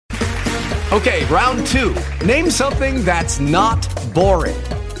Okay, round two. Name something that's not boring.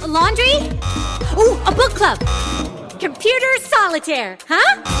 A laundry? Ooh, a book club. Computer solitaire,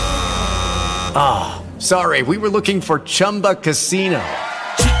 huh? Ah, oh, sorry, we were looking for Chumba Casino.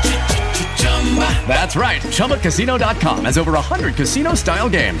 That's right, ChumbaCasino.com has over 100 casino-style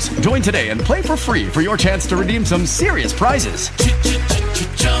games. Join today and play for free for your chance to redeem some serious prizes.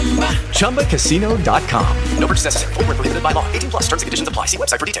 ChumbaCasino.com. No purchase necessary. Void where prohibited by law. 18 plus. Terms and conditions apply. See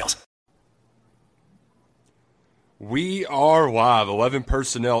website for details. We are live. 11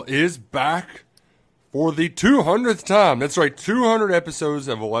 Personnel is back for the 200th time. That's right, 200 episodes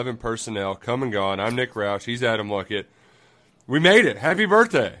of 11 Personnel come and gone. I'm Nick Roush. He's Adam Luckett. We made it. Happy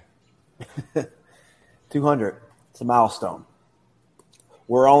birthday. 200. It's a milestone.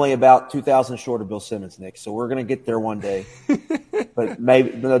 We're only about 2,000 short of Bill Simmons, Nick, so we're going to get there one day. But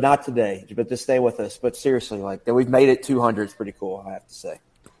maybe not today, but just stay with us. But seriously, like that we've made it 200 is pretty cool, I have to say.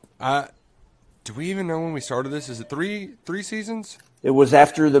 Do we even know when we started this? Is it three seasons? It was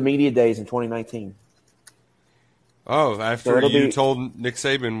after the media days in 2019. Oh, after you told Nick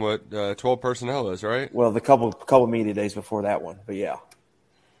Saban what 12 personnel is, right? Well, the couple media days before that one, but yeah.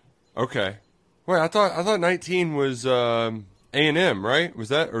 Okay. Wait, I thought 19 was A&M, right? Was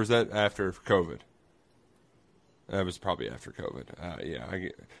that, or was that after COVID? That was probably after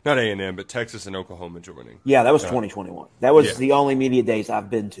COVID. Not A&M, but Texas and Oklahoma joining. Yeah, that was 2021. That was the only media days I've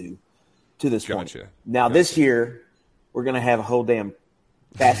been to this point. Now, this year, we're going to have a whole damn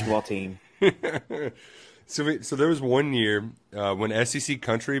basketball team. So there was one year when SEC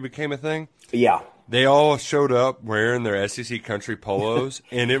Country became a thing. Yeah. They all showed up wearing their SEC Country polos,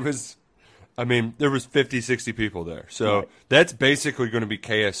 and it was, I mean, there was 50, 60 people there. So that's basically going to be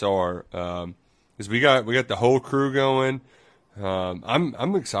KSR because we got the whole crew going.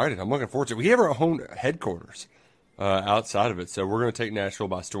 I'm excited. I'm looking forward to it. We have our own headquarters outside of it, so we're going to take Nashville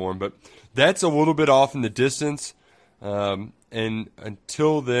by storm. But that's a little bit off in the distance, and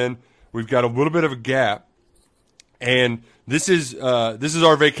until then, we've got a little bit of a gap. And this is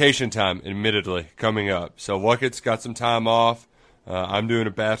our vacation time, admittedly, coming up. So Luckett's got some time off. I'm doing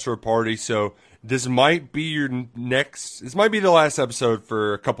a bachelor party, so this might be this might be the last episode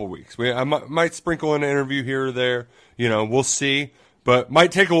for a couple weeks. I might sprinkle in an interview here or there. We'll see, but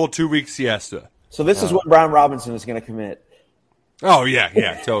might take a little 2-week siesta. So this is when Brian Robinson is going to commit. Oh,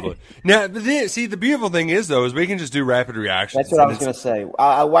 yeah, totally. Now, the beautiful thing is, though, is we can just do rapid reactions. That's what I was going to say.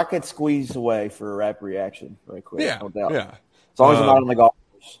 I could squeeze away for a rapid reaction very quick. Yeah, no doubt. Yeah. As long as I'm not on the golf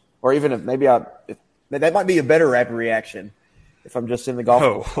course. Or even if that might be a better rapid reaction if I'm just in the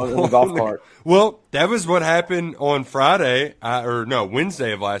golf cart. Well, that was what happened on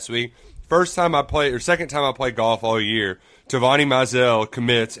Wednesday of last week. Second time I played golf all year. Tavani Mizell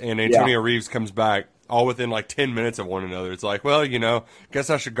commits and Antonio Reeves comes back. All within like 10 minutes of one another. It's like, well, guess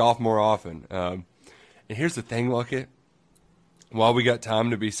I should golf more often. And here's the thing, Luckett. While we got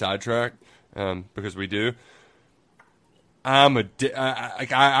time to be sidetracked, because we do,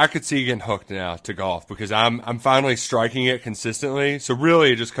 I could see getting hooked now to golf because I'm finally striking it consistently. So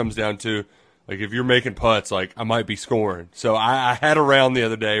really, it just comes down to like if you're making putts, like I might be scoring. So I had a round the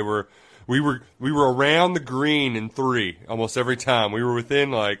other day where we were around the green in 3 almost every time. We were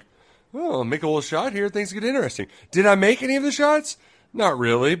within like. Oh, make a little shot here. Things get interesting. Did I make any of the shots? Not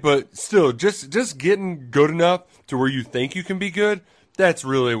really, but still, just getting good enough to where you think you can be good. That's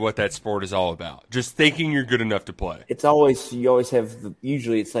really what that sport is all about. Just thinking you're good enough to play. You always have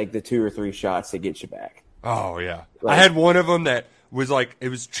usually it's like the 2 or 3 shots that get you back. Oh yeah, I had one of them that was like it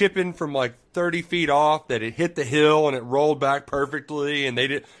was chipping from like 30 feet off. That it hit the hill and it rolled back perfectly. And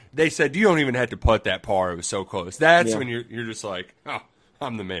they said you don't even have to putt that par. It was so close. That's when you're just like, oh,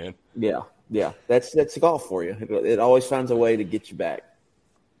 I'm the man. Yeah. That's golf for you. It always finds a way to get you back.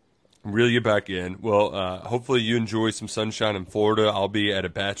 Reel you back in. Well, hopefully you enjoy some sunshine in Florida. I'll be at a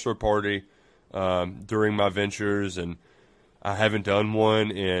bachelor party during my ventures, and I haven't done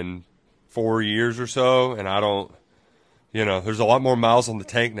one in 4 years or so, and I don't, there's a lot more miles on the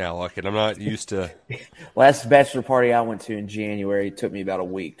tank now, and I'm not used to. Last bachelor party I went to in January took me about a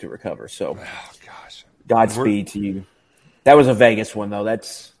week to recover, so oh, gosh. Godspeed to you. That was a Vegas one, though.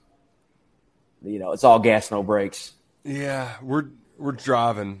 That's, it's all gas, no brakes. Yeah, we're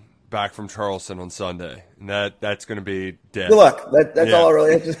driving back from Charleston on Sunday, and that's going to be dead. Good luck. That's all I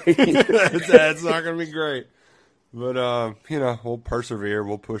really have to say. That's not going to be great. But, we'll persevere.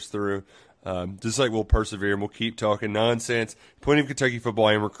 We'll push through. Just like we'll persevere and we'll keep talking nonsense. Plenty of Kentucky football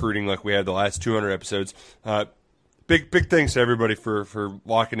and recruiting like we had the last 200 episodes. Big thanks to everybody for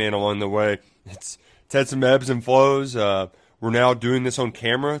locking in along the way. It's had some ebbs and flows. We're now doing this on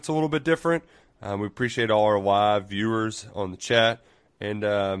camera. It's a little bit different. We appreciate all our live viewers on the chat. And,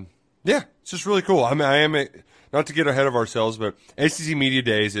 Yeah, it's just really cool. I mean, not to get ahead of ourselves, but SEC Media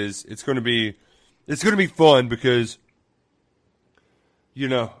Days it's going to be fun because,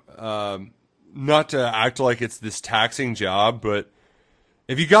 not to act like it's this taxing job, but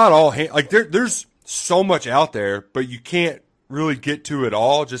if you got there's so much out there, but you can't really get to it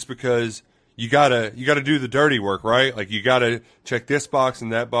all just because you gotta do the dirty work, right? Like you gotta check this box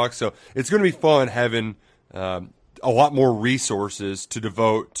and that box. So it's going to be fun having a lot more resources to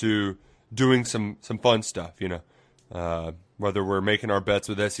devote to doing some fun stuff. Whether we're making our bets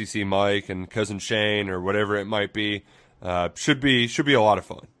with SEC Mike and Cousin Shane or whatever it might be, should be a lot of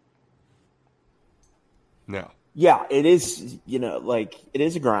fun. No. Yeah, it is. It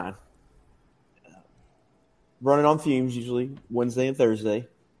is a grind. Running on fumes usually Wednesday and Thursday,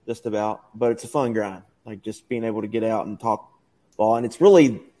 just about. But it's a fun grind, like just being able to get out and talk ball. And it's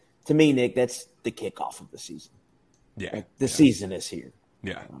really, to me, Nick, that's the kickoff of the season. Yeah, the season is here.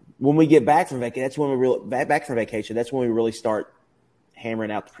 Yeah. When we get back from vacation, that's when back from vacation. That's when we really start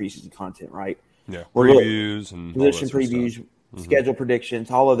hammering out the preseason content, right? Yeah, previews and position previews, schedule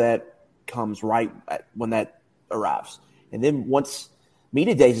predictions. All of that comes right when that arrives. And then once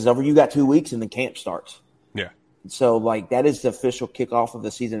media days is over, you got 2 weeks and the camp starts. Yeah. So, that is the official kickoff of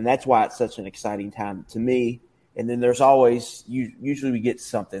the season. And that's why it's such an exciting time to me. And then there's always – usually we get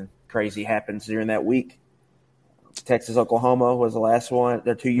something crazy happens during that week. Texas, Oklahoma was the last one.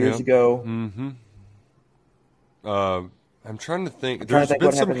 They're 2 years ago. Mm-hmm. I'm trying to think. There's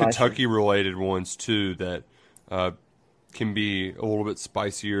been some Kentucky-related ones, too, that can be a little bit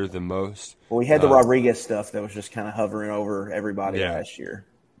spicier than most. Well, we had the Rodriguez stuff that was just kind of hovering over everybody last year.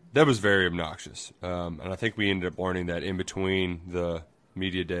 That was very obnoxious. And I think we ended up learning that in between the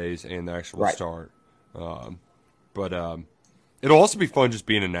media days and the actual start. But it'll also be fun just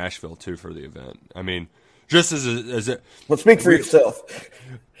being in Nashville, too, for the event. I mean, just as a well, speak for yourself.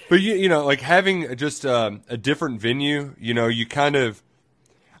 But, having just a different venue, you kind of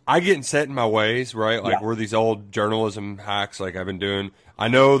 – I get set in my ways, right? Like we're these old journalism hacks like I've been doing. I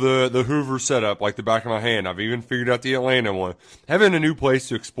know the Hoover setup like the back of my hand. I've even figured out the Atlanta one. Having a new place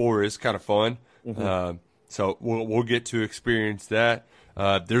to explore is kind of fun. Mm-hmm. So we'll get to experience that.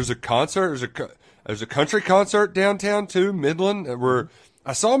 There's a concert. There's a country concert downtown too, Midland. Where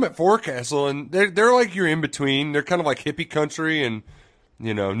I saw them at Forecastle, and they're like you're in between. They're kind of like hippie country and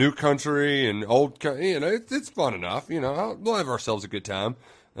new country and old. It's fun enough. We'll have ourselves a good time.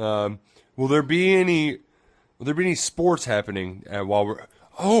 Will there be any sports happening while we're?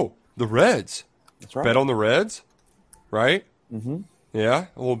 Oh, the Reds. That's right. Bet on the Reds, right? Mm-hmm. Yeah,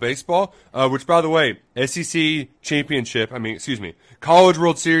 a little baseball. Which, by the way, SEC championship. College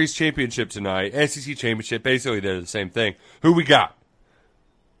World Series championship tonight. SEC championship. Basically, they're the same thing. Who we got?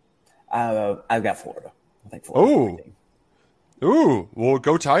 I've got Florida. I think Florida. Ooh. Well,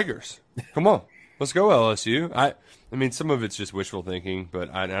 go Tigers. Come on, let's go LSU. I mean, some of it's just wishful thinking, but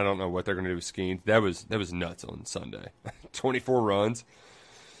I don't know what they're going to do with skiing. That was nuts on Sunday. 24 runs.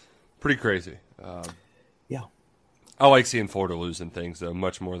 Pretty crazy. Yeah. I like seeing Florida losing things, though,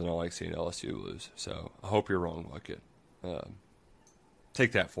 much more than I like seeing LSU lose. So I hope you're wrong, Luckett.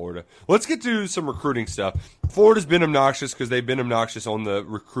 Take that, Florida. Let's get to some recruiting stuff. Florida's been obnoxious because they've been obnoxious on the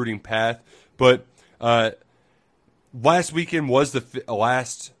recruiting path, but last weekend was the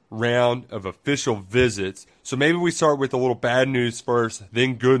last round of official visits. So maybe we start with a little bad news first,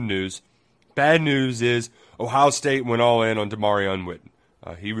 then good news. Bad news is Ohio State went all in on Damarion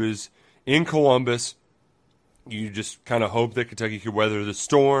Witten. He was in Columbus. You just kind of hope that Kentucky could weather the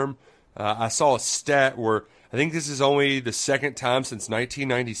storm. I saw a stat where I think this is only the second time since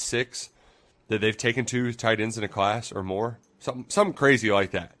 1996 that they've taken 2 tight ends in a class or more. Something crazy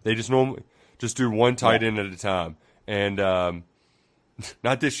like that. They just normally just do 1 tight end at a time. And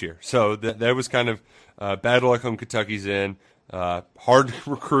not this year. So that was kind of bad luck on Kentucky's end. Hard to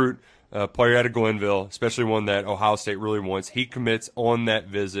recruit a player out of Glenville, especially one that Ohio State really wants. He commits on that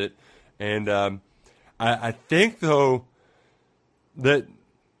visit. And I think, though, that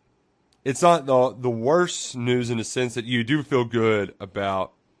it's not the worst news in the sense that you do feel good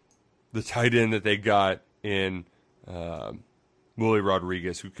about the tight end that they got in Willie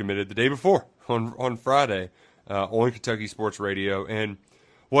Rodriguez, who committed the day before on Friday. On Kentucky Sports Radio. And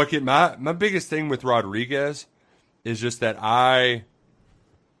look, my biggest thing with Rodriguez is just that I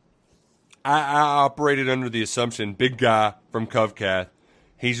operated under the assumption, big guy from Covcath,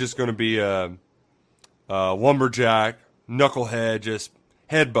 he's just going to be a lumberjack, knucklehead, just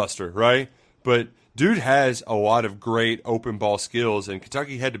head buster, right? But dude has a lot of great open ball skills, and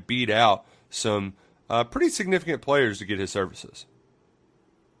Kentucky had to beat out some pretty significant players to get his services.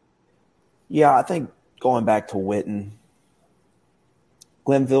 Yeah, I think going back to Witten,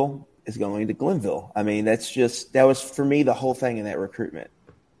 Glenville, is going to Glenville. I mean, that was for me the whole thing in that recruitment.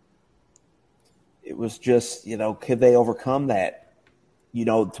 It was just, could they overcome that?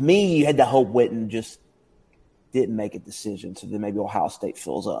 To me, you had to hope Witten just didn't make a decision, so then maybe Ohio State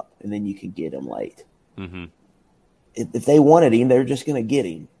fills up, and then you can get him late. Mm-hmm. If they wanted him, they're just going to get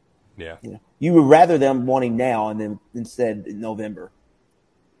him. Yeah. You would rather them want him now and then instead in November.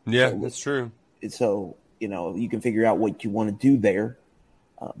 Yeah, that's true. So, you can figure out what you want to do there.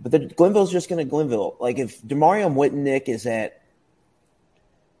 But Glenville's just going to Glenville. Like if Demarion Whitnick is at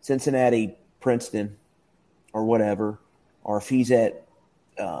Cincinnati, Princeton, or whatever, or if he's at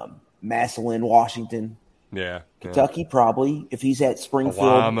Massillon, Washington, Kentucky probably. If he's at Springfield,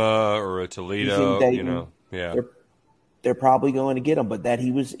 Alabama or a Toledo, Dayton, they're probably going to get him. But that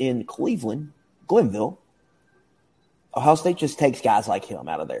he was in Cleveland, Glenville, Ohio State just takes guys like him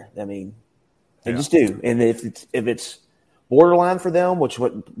out of there. I mean, they just do. And if it's borderline for them, which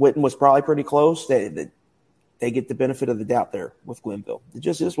Witten was probably pretty close, they get the benefit of the doubt there with Glenville. It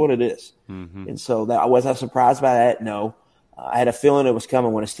just is what it is. Mm-hmm. And so was I surprised by that? No. I had a feeling it was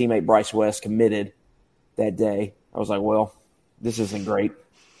coming when his teammate Bryce West committed that day. I was like, well, this isn't great.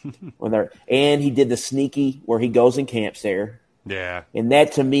 And he did the sneaky where he goes and camps there. Yeah. And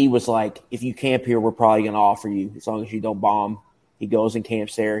that to me was like, if you camp here, we're probably going to offer you as long as you don't bomb. He goes and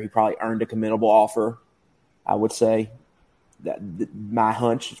camps there. He probably earned a committable offer, I would say. My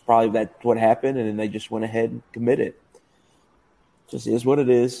hunch is probably that's what happened, and then they just went ahead and committed. Just is what it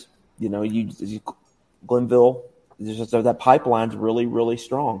is. Glenville, that pipeline's really, really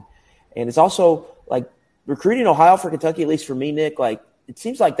strong. And it's also like recruiting Ohio for Kentucky, at least for me, Nick, like it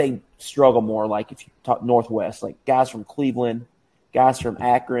seems like they struggle more. Like if you talk Northwest, like guys from Cleveland, guys from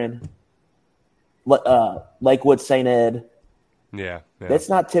Akron, Lakewood, St. Ed. Yeah. That's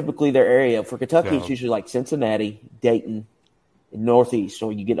not typically their area. For Kentucky, It's usually like Cincinnati, Dayton, and Northeast. So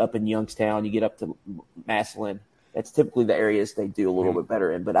you get up in Youngstown, you get up to Massillon. That's typically the areas they do a little bit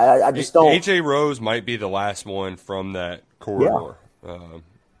better in. But I just don't. A.J. Rose might be the last one from that corridor. Yeah.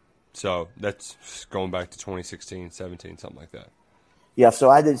 So that's going back to 2016, 17, something like that. Yeah, so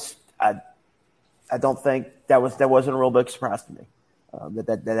I don't think that wasn't a real big surprise to me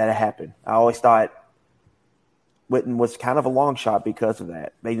that happened. I always thought Witten was kind of a long shot because of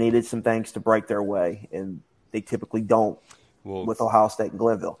that. They needed some things to break their way, and they typically don't with Ohio State and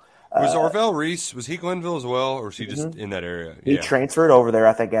Glenville. Was Arvell Reese, was he Glenville as well, or was he just in that area? He transferred over there,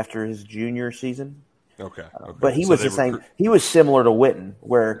 I think, after his junior season. Okay. But he was the same. He was similar to Witten,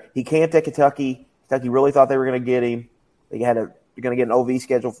 where he camped at Kentucky. Kentucky really thought they were going to get him. They're going to get an OV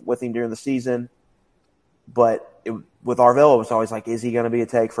schedule with him during the season. But with Arvell, it was always like, is he going to be a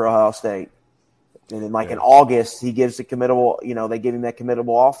take for Ohio State? And then, in August, he gives a committable. They give him that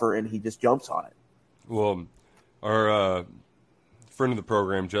committable offer, and he just jumps on it. Well, our friend of the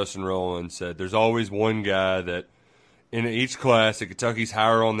program, Justin Rowland, said there's always one guy that in each class that Kentucky's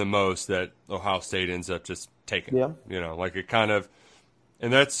higher on than most that Ohio State ends up just taking. Yeah. It kind of –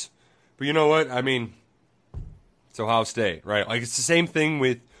 and that's – but you know what? I mean, it's Ohio State, right? Like it's the same thing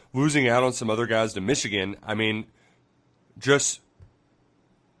with losing out on some other guys to Michigan. I mean, just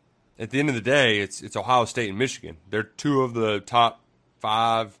at the end of the day, it's Ohio State and Michigan. They're two of the top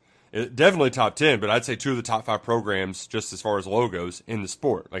 5 – definitely top 10, but I'd say 2 of the top 5 programs just as far as logos in the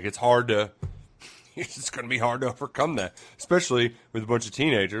sport. Like it's hard to – it's going to be hard to overcome that, especially with a bunch of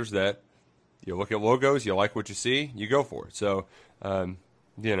teenagers that you look at logos, you like what you see, you go for it. So,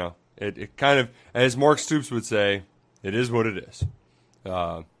 it kind of, as Mark Stoops would say, it is what it is.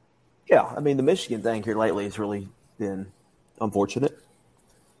 Yeah, I mean, the Michigan thing here lately has really been unfortunate.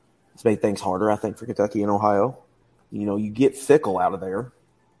 It's made things harder, I think, for Kentucky and Ohio. You get Fickle out of there,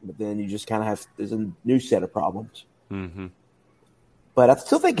 but then you just kind of have – there's a new set of problems. Mm-hmm. But I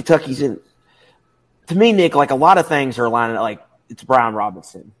still think Kentucky's in – to me, Nick, like a lot of things are lining up. Like it's Brian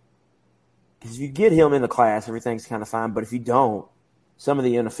Robinson. Because if you get him in the class, everything's kind of fine. But if you don't, some of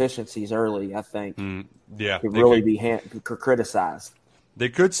the inefficiencies early, I think, could really be criticized. They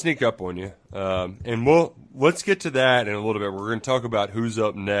could sneak up on you. And let's get to that in a little bit. We're going to talk about who's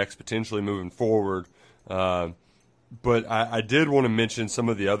up next, potentially moving forward. But I did want to mention some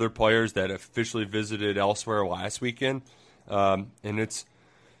of the other players that officially visited elsewhere last weekend. And it's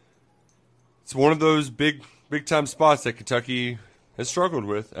one of those big time spots that Kentucky has struggled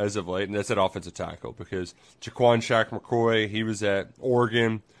with as of late, and that's at offensive tackle because Jaquan Shaq McCoy, he was at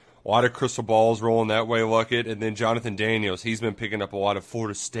Oregon. A lot of crystal balls rolling that way, Luckett. And then Jonathan Daniels, he's been picking up a lot of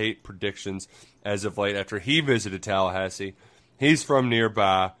Florida State predictions as of late after he visited Tallahassee. He's from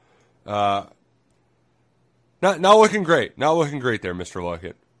nearby. Not looking great. Not looking great there, Mr.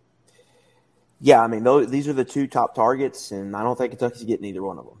 Luckett. Yeah, I mean, these are the 2 top targets, and I don't think Kentucky's getting either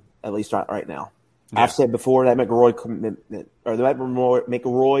one of them. at least right now. Yeah. I've said before that McElroy commitment or the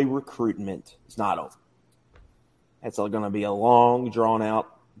McElroy recruitment is not over. It's going to be a long, drawn-out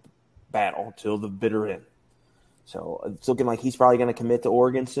battle till the bitter end. So it's looking like he's probably going to commit to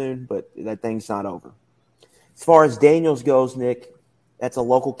Oregon soon, but that thing's not over. As far as Daniels goes, Nick, that's a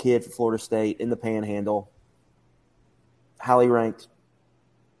local kid for Florida State in the Panhandle, highly ranked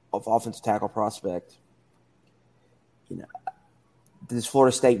offensive tackle prospect. This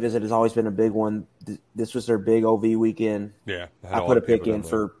Florida State visit has always been a big one. This was their big OV weekend. Yeah, I put a pick in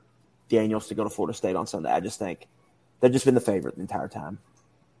for Daniels to go to Florida State on Sunday. I just think they've just been the favorite the entire time.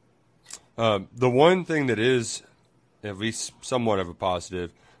 The one thing that is at least somewhat of a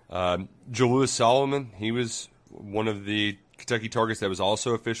positive, Julius Solomon, he was one of the Kentucky targets that was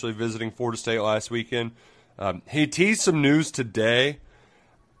also officially visiting Florida State last weekend. He teased some news today.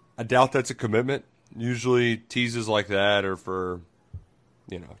 I doubt that's a commitment. Usually teases like that are for,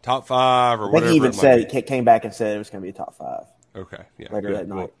 top 5 or whatever. I think he even said he came back and said it was going to be a top 5. Okay, yeah. Later that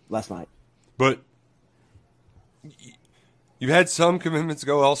night, last night. But you've had some commitments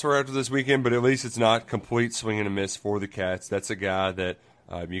go elsewhere after this weekend, but at least it's not complete swing and a miss for the Cats. That's a guy that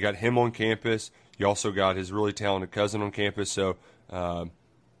you got him on campus. You also got his really talented cousin on campus. So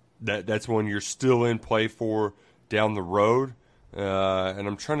that's one you're still in play for down the road. And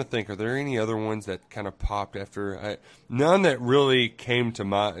I'm trying to think, are there any other ones that kind of popped after? None that really came to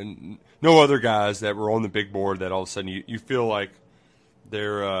mind. No other guys that were on the big board that all of a sudden you feel like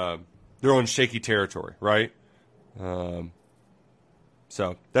they're on shaky territory, right?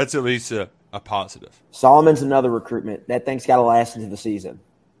 So that's at least a positive. Solomon's another recruitment. That thing's got to last into the season.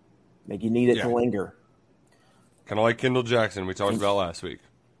 You need it to linger. Kind of like Kendall Jackson we talked about last week.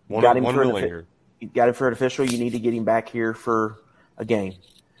 One to linger. You got him for an official. You need to get him back here for a game.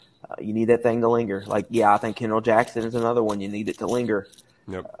 You need that thing to linger. I think Kendall Jackson is another one. You need it to linger.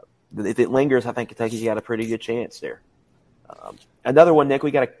 Yep. If it lingers, I think Kentucky's got a pretty good chance there. Another one, Nick, we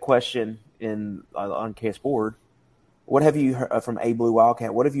got a question on KS Board. What have you heard from A Blue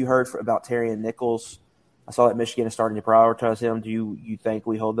Wildcat? What have you heard about Terry and Nichols? I saw that Michigan is starting to prioritize him. Do you think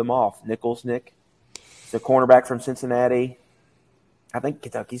we hold them off? Nichols, Nick? It's a cornerback from Cincinnati. I think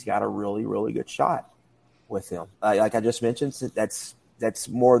Kentucky's got a really, really good shot with him. Like I just mentioned, that's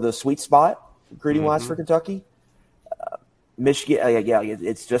more the sweet spot recruiting-wise for Kentucky. Michigan,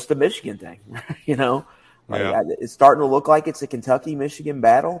 it's just a Michigan thing, It's starting to look like it's a Kentucky-Michigan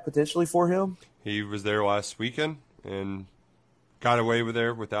battle potentially for him. He was there last weekend and got away with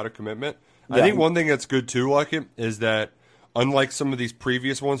there without a commitment. Yeah. I think one thing that's good too, like it, is that unlike some of these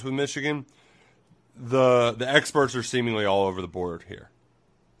previous ones with Michigan, the experts are seemingly all over the board here.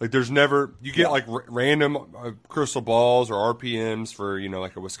 There's never – you get random crystal balls or RPMs for,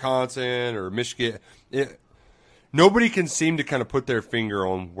 like a Wisconsin or Michigan. Nobody can seem to kind of put their finger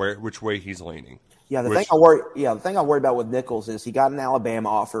on which way he's leaning. Yeah, the thing I worry about with Nichols is he got an Alabama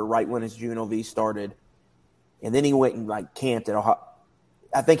offer right when his June OV started, and then he went and camped at Ohio.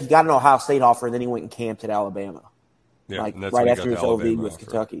 I think he got an Ohio State offer, and then he went and camped at Alabama. Yeah, and that's right when he after his got the OV Alabama with offer.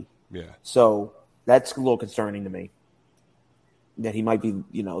 Kentucky. Yeah. So that's a little concerning to me. That he might be,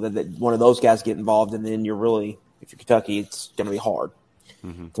 that one of those guys get involved, and then if you're Kentucky, it's going to be hard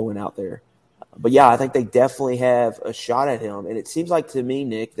to win out there. But, yeah, I think they definitely have a shot at him. And it seems like to me,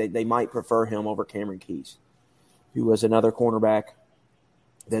 Nick, they might prefer him over Cameron Keys, who was another cornerback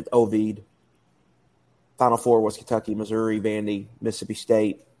that OV'd. Final Four was Kentucky, Missouri, Vandy, Mississippi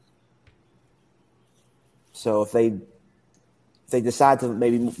State. So if they decide to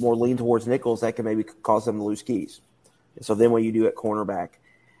maybe more lean towards Nichols, that could maybe cause them to lose Keys. And so then what you do at cornerback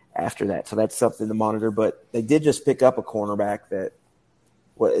after that. So that's something to monitor. But they did just pick up a cornerback that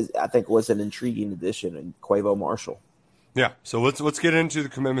I think was an intriguing addition in Quavo Marshall. Yeah, so let's get into the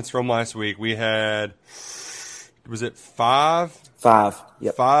commitments from last week. We had, was it 5? 5,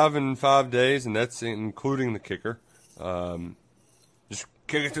 yep. 5 in 5 days, and that's including the kicker. Just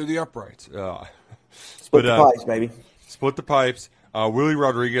kick it through the uprights. Split the pipes, baby. Split the pipes. Willie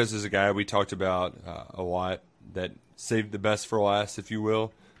Rodriguez is a guy we talked about a lot that saved the best for last, if you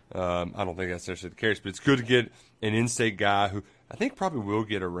will. I don't think that's necessarily the case, but it's good to get an in-state guy who I think probably will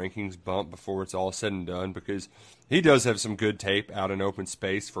get a rankings bump before it's all said and done because he does have some good tape out in open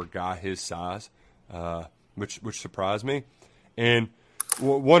space for a guy his size, which surprised me. And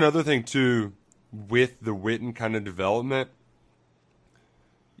one other thing, too, with the Witten kind of development,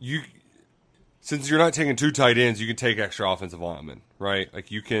 since you're not taking 2 tight ends, you can take extra offensive linemen, right?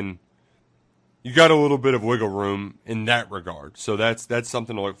 You got a little bit of wiggle room in that regard. So that's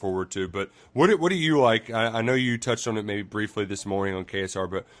something to look forward to. But what do you like? I know you touched on it maybe briefly this morning on KSR,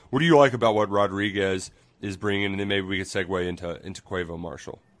 but what do you like about what Rodriguez is bringing? And then maybe we could segue into Quavo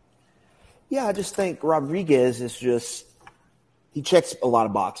Marshall. Yeah, I just think Rodriguez is just – he checks a lot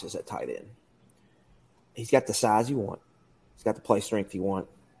of boxes at tight end. He's got the size you want. He's got the play strength you want.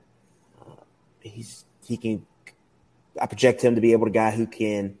 He can – I project him to be able to guy who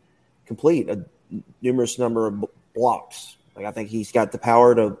can complete a numerous number of blocks. Like, I think he's got the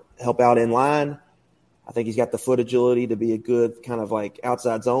power to help out in line. I think he's got the foot agility to be a good kind of like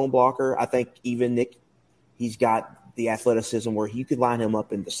outside zone blocker. I think even Nick, he's got the athleticism where you could line him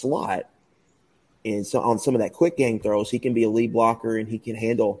up in the slot. And so on some of that quick game throws, he can be a lead blocker and he can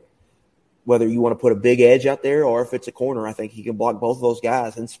handle whether you want to put a big edge out there or if it's a corner. I think he can block both of those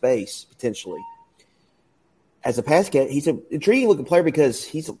guys in space potentially. As a pass catcher, he's an intriguing looking player because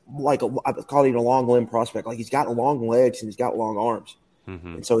he's like I call him a long limb prospect. Like he's got long legs and he's got long arms.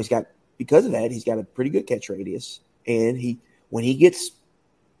 Mm-hmm. And so because of that, he's got a pretty good catch radius. And when he gets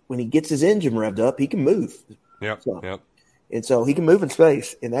his engine revved up, he can move. Yep. And so he can move in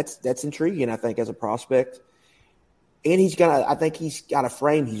space, and that's intriguing, I think, as a prospect. And I think he's got a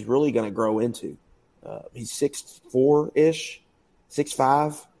frame he's really gonna grow into. He's 6'4"-ish,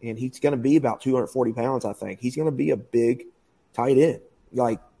 6'5", and he's gonna be about 240 pounds, I think. He's gonna be a big tight end.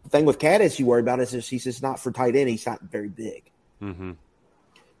 Like the thing with Caddis you worry about is he's just not for tight end, he's not very big. Mm-hmm.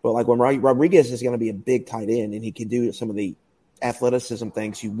 But like when Rodriguez is gonna be a big tight end and he can do some of the athleticism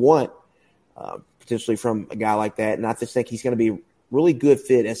things you want potentially from a guy like that. And I just think he's going to be a really good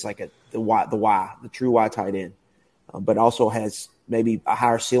fit as like the true Y tight end, but also has maybe a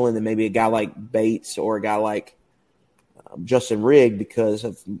higher ceiling than maybe a guy like Bates or a guy like Justin Rigg because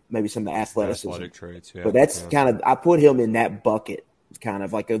of maybe some of the athleticism. Athletic traits, yeah. But that's kind of – I put him in that bucket, kind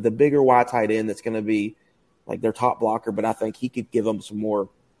of like the bigger Y tight end that's going to be like their top blocker, but I think he could give them some more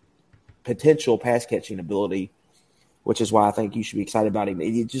potential pass-catching ability, which is why I think you should be excited about him.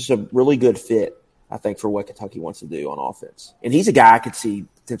 He's just a really good fit, I think, for what Kentucky wants to do on offense. And he's a guy I could see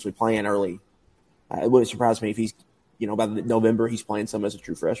potentially playing early. It wouldn't surprise me if he's, by November he's playing some as a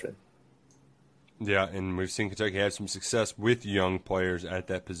true freshman. Yeah, and we've seen Kentucky have some success with young players at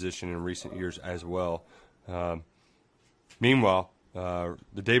that position in recent years as well. Meanwhile,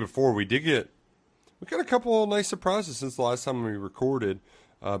 the day before we got a couple of nice surprises since the last time we recorded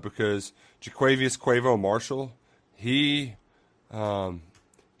because Jaquavius Quavo Marshall, he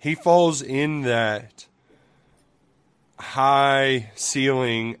falls in that high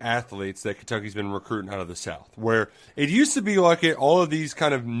ceiling athletes that Kentucky's been recruiting out of the South, where it used to be like all of these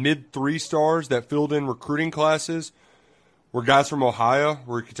kind of mid 3 stars that filled in recruiting classes were guys from Ohio,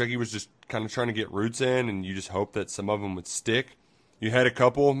 where Kentucky was just kind of trying to get roots in, and you just hope that some of them would stick. You had a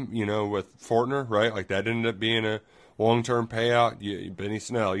couple, with Fortner, right? Like that ended up being a long-term payout. Benny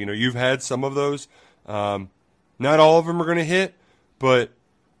Snell, you've had some of those. Not all of them are going to hit, but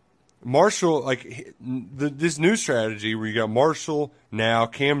Marshall, like this new strategy where you got Marshall now,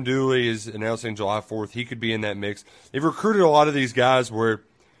 Cam Dooley is announcing July 4th. He could be in that mix. They've recruited a lot of these guys where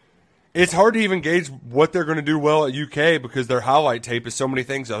it's hard to even gauge what they're going to do well at UK because their highlight tape is so many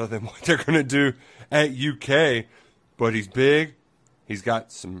things other than what they're going to do at UK. But he's big. He's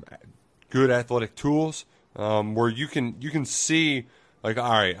got some good athletic tools where you can see. Like,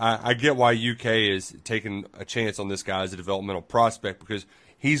 all right, I get why UK is taking a chance on this guy as a developmental prospect because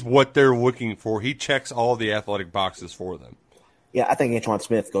he's what they're looking for. He checks all the athletic boxes for them. Yeah, I think Antoine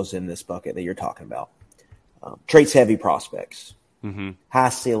Smith goes in this bucket that you're talking about. Traits-heavy prospects,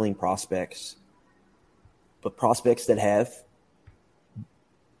 high-ceiling prospects, but prospects that have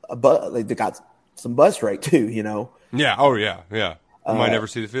they got some buzz rate too, Yeah, oh yeah. You might never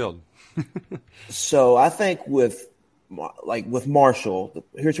see the field. So I think with Marshall,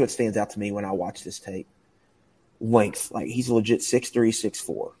 here's what stands out to me when I watch this tape. Length. Like he's legit 6'3",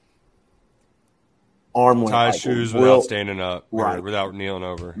 6'4". Arm length. Tie shoes without standing up. Right. Without kneeling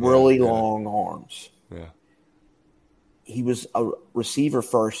over. Really long arms. Yeah. He was a receiver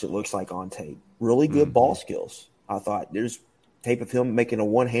first, it looks like, on tape. Really good ball skills. I thought there's tape of him making a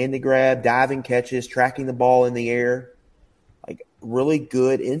one-handed grab, diving catches, tracking the ball in the air. Like really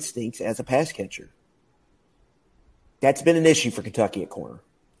good instincts as a pass catcher. That's been an issue for Kentucky at corner.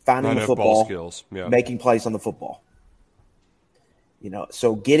 Finding the football, ball skills, making plays on the football.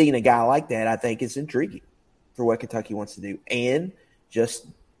 So getting a guy like that, I think, is intriguing for what Kentucky wants to do. And just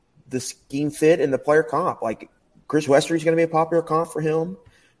the scheme fit and the player comp. Like Chris Westry is going to be a popular comp for him,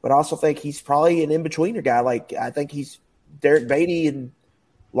 but I also think he's probably an in-betweener guy. Like I think he's Derek Beatty and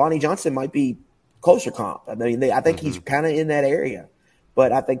Lonnie Johnson might be closer comp. I mean, I think he's kind of in that area.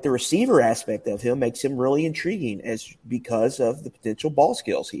 But I think the receiver aspect of him makes him really intriguing because of the potential ball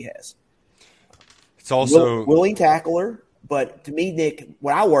skills he has. It's also willing tackler, but to me, Nick,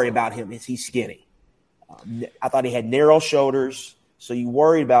 what I worry about him is he's skinny. I thought he had narrow shoulders, So you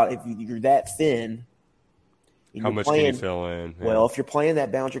worried about if you're that thin. How much can you fill in? Yeah. Well, if you're playing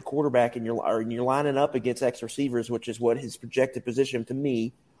that boundary quarterback and you're lining up against X receivers, which is what his projected position to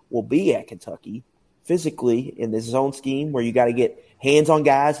me will be at Kentucky, physically in this zone scheme where you got to get hands on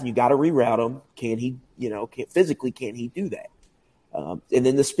guys and you got to reroute them. Can he do that? And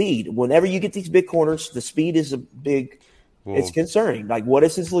then the speed. Whenever you get these big corners, the speed is it's concerning. Like, what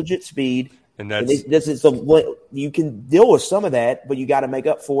is his legit speed? And you can deal with some of that, but you got to make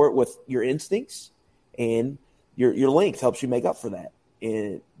up for it with your instincts, and your length helps you make up for that.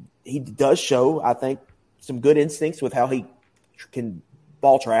 And he does show, I think, some good instincts with how he can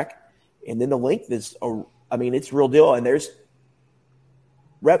ball track. And then the length is, it's real deal. And there's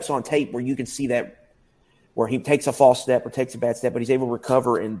reps on tape where you can see that, where he takes a false step or takes a bad step, but he's able to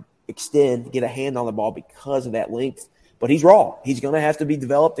recover and extend, get a hand on the ball because of that length. But he's raw. He's going to have to be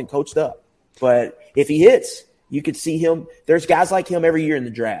developed and coached up. But if he hits, you could see him. There's guys like him every year in the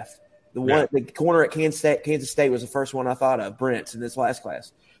draft. The corner at Kansas State was the first one I thought of, Brents, in this last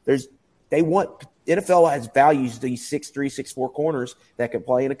class. NFL has values these 6'3", 6'4" corners that can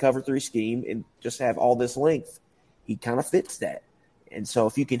play in a cover 3 scheme and just have all this length. He kind of fits that. And so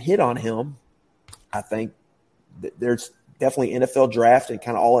if you can hit on him, I think there's definitely NFL draft and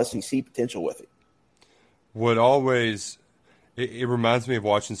kind of all SEC potential with it. It reminds me of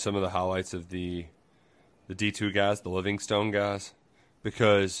watching some of the highlights of the D2 guys, the Livingstone guys,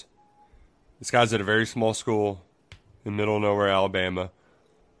 because this guy's at a very small school in middle of nowhere, Alabama,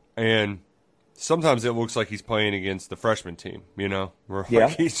 and sometimes it looks like he's playing against the freshman team,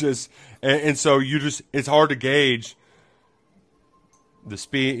 he's just, and so it's hard to gauge the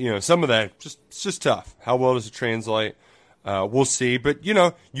speed, some of that, it's just tough. How well does it translate? We'll see, but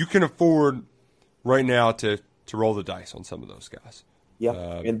you can afford right now to roll the dice on some of those guys.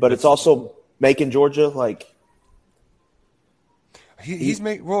 Yeah, but it's also making Georgia like. Who's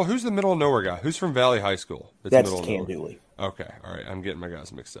the middle of nowhere guy? Who's from Valley High School? That's Cam Dooley. Okay, all right. I'm getting my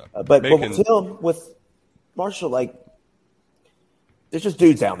guys mixed up. But with Marshall, there's just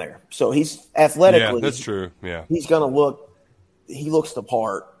dudes down there. So he's athletically. Yeah, that's true. Yeah, he's gonna look. He looks the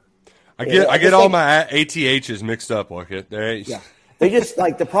part. I get all my ATHs mixed up. Look at they just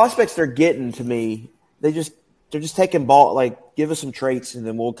the prospects they're getting to me. They're just taking ball. Give us some traits, and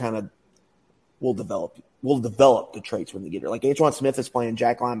then we'll develop. We'll develop the traits when they get here. Like Antoine Smith is playing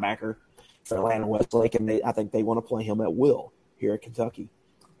jack linebacker for Atlanta Westlake, and I think they want to play him at will here at Kentucky.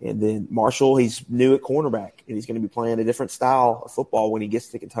 And then Marshall, he's new at cornerback, and he's going to be playing a different style of football when he gets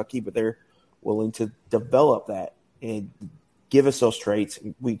to Kentucky, but they're willing to develop that and give us those traits.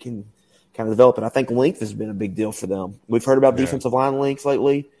 We can kind of develop it. I think length has been a big deal for them. We've heard about defensive line length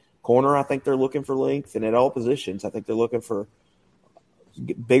lately. Corner, I think they're looking for length, and at all positions, I think they're looking for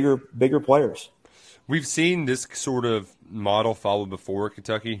bigger players. We've seen this sort of model followed before at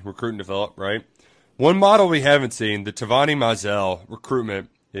Kentucky, recruit and develop, right? One model we haven't seen, the Tavani Mizell recruitment,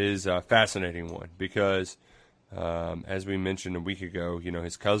 is a fascinating one because, as we mentioned a week ago,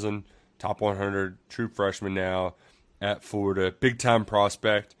 his cousin, top 100, true freshman now at Florida, big-time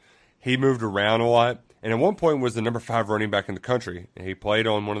prospect. He moved around a lot, and at one point was the number 5 running back in the country. And he played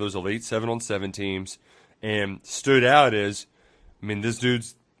on one of those elite 7-on-7 teams and stood out as, this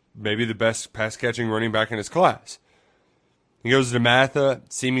dude's maybe the best pass-catching running back in his class. He goes to Matha,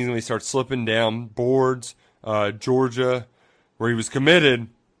 seemingly starts slipping down boards. Georgia, where he was committed,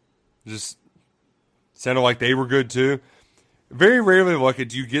 just sounded like they were good too. Very rarely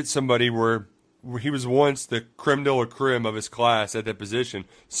do you get somebody where he was once the creme de la creme of his class at that position,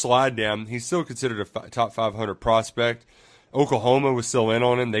 slide down. He's still considered a top 500 prospect. Oklahoma was still in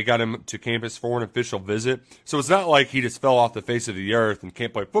on him. They got him to campus for an official visit. So it's not like he just fell off the face of the earth and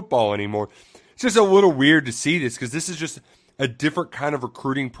can't play football anymore. It's just a little weird to see this because this is just a different kind of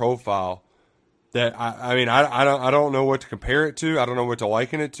recruiting profile that I don't know what to compare it to. I don't know what to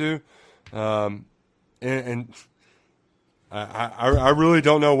liken it to. And I really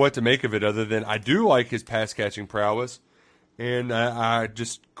don't know what to make of it other than I do like his pass catching prowess. And I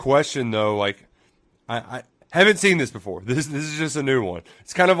just question though, I haven't seen this before. This is just a new one.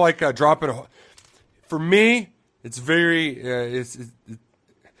 It's kind of like dropping for me, it's very it's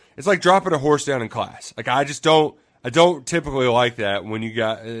like dropping a horse down in class. I don't typically like that when you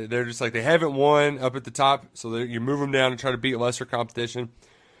got they're just like they haven't won up at the top, so you move them down and try to beat lesser competition.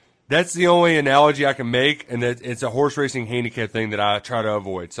 That's the only analogy I can make, and that it's a horse racing handicap thing that I try to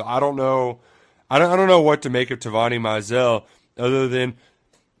avoid. So I don't know what to make of Tavani Mizell other than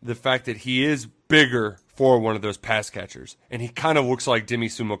the fact that he is bigger for one of those pass catchers, and he kind of looks like Demi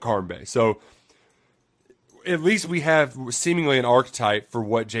Sumokarmbe. So at least we have seemingly an archetype for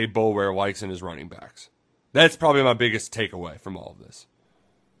what Jay Boulware likes in his running backs. That's probably my biggest takeaway from all of this.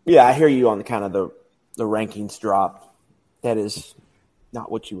 Yeah, I hear you on the kind of the rankings drop. That is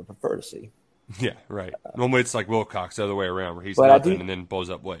not what you would prefer to see. Yeah, right. Normally it's like Wilcox the other way around, where he's But nothing and then blows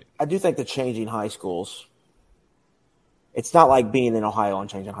up weight. I do think the changing high schools, it's not like being in Ohio and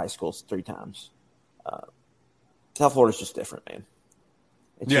changing high schools 3 times. South Florida's just different, man.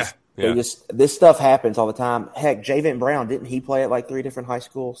 It's this stuff happens all the time. Heck, Javin Brown, didn't he play at like 3 different high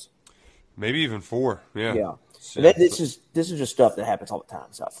schools? Maybe even 4. Yeah. Yeah. So, This is just stuff that happens all the time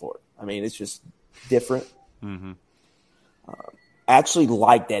in South Florida. I mean, it's just different. Mm-hmm. I actually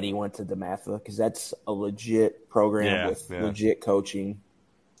like that he went to DeMatha because that's a legit program with legit coaching.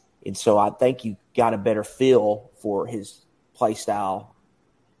 And so I think you got a better feel for his play style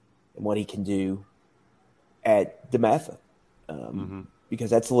and what he can do at DeMatha because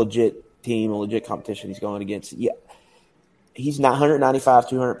that's a legit team, a legit competition he's going against. Yeah, he's not 195,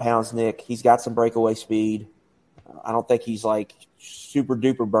 200 pounds, Nick. He's got some breakaway speed. I don't think he's like super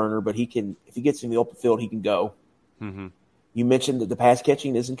duper burner, but he can. If he gets in the open field, he can go. Mm-hmm. You mentioned that the pass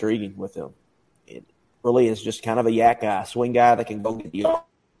catching is intriguing with him. It really is just kind of a yak guy, swing guy that can go get you.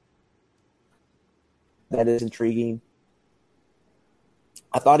 That is intriguing.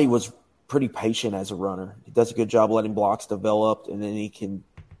 I thought he was pretty patient as a runner. He does a good job letting blocks develop, and then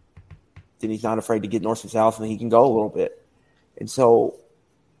he's not afraid to get north and south, and he can go a little bit. And so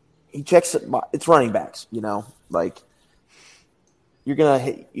he checks it. It's running backs, like you're gonna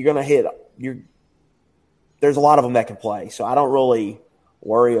hit. There's a lot of them that can play, so I don't really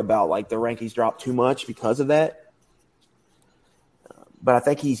worry about like the rankings drop too much because of that. But I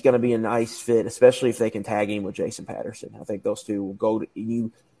think he's going to be a nice fit, especially if they can tag him with Jason Patterson. I think those two will go to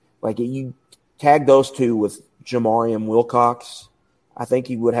you. Like you tag those two with Jamari and Wilcox, I think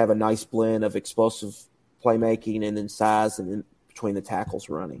he would have a nice blend of explosive playmaking and then size and then between the tackles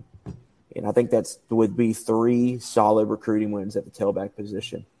running. And I think that would be 3 solid recruiting wins at the tailback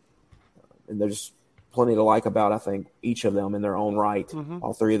position. And there's plenty to like about, I think, each of them in their own right,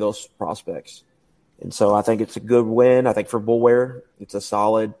 all 3 of those prospects. And so I think it's a good win. I think for Bullware, it's a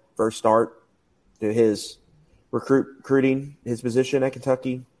solid first start to his recruiting, his position at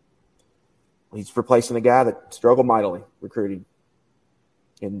Kentucky. He's replacing a guy that struggled mightily recruiting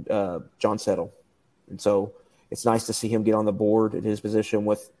in John Settle. And so it's nice to see him get on the board at his position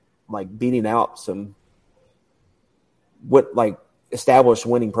with like beating out some established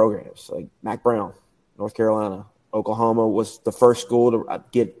winning programs like Mac Brown, North Carolina. Oklahoma was the first school to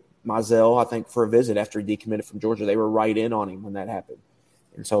get Mizell, I think, for a visit after he decommitted from Georgia. They were right in on him when that happened.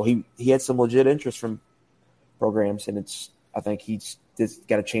 And so he had some legit interest from programs, and I think he's just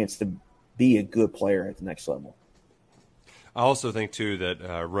got a chance to be a good player at the next level. I also think, too,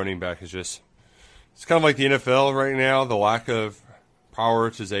 that running back is it's kind of like the NFL right now. The lack of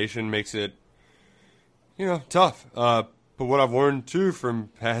prioritization makes it, tough. But what I've learned, too, from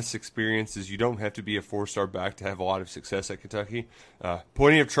past experience is you don't have to be a 4-star back to have a lot of success at Kentucky.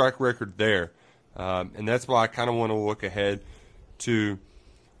 Plenty of track record there. And that's why I kind of want to look ahead to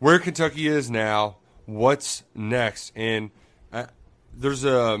where Kentucky is now, what's next. And there's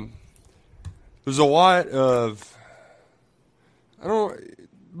a lot of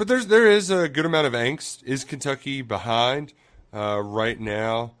but there is a good amount of angst. Is Kentucky behind right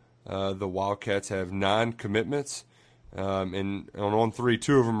now? The Wildcats have 9 commitments. And on 3,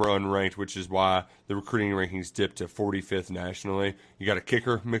 2 of them are unranked, which is why the recruiting rankings dipped to 45th nationally. You got a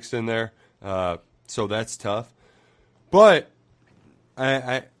kicker mixed in there, so that's tough. But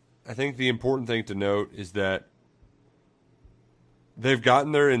I think the important thing to note is that they've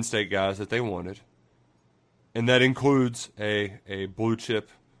gotten their in-state guys that they wanted, and that includes a blue-chip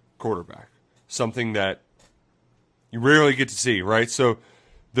quarterback, something that you rarely get to see, right? So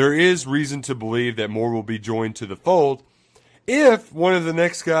there is reason to believe that more will be joined to the fold if one of the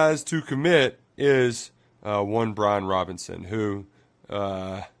next guys to commit is one Brian Robinson, who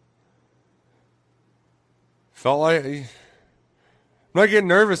felt like I'm not getting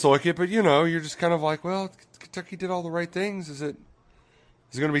nervous looking, but you're just kind of like, well, Kentucky did all the right things. Is it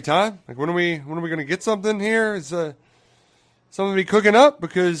going to be time? Like when are we going to get something here? Is something to be cooking up?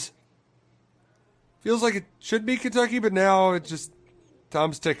 Because it feels like it should be Kentucky, but now it just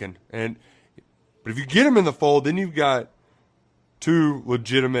time's ticking. But if you get him in the fold, then you've got 2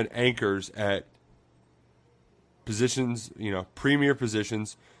 legitimate anchors at positions, premier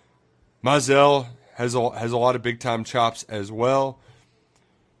positions. Mizell has a lot of big-time chops as well.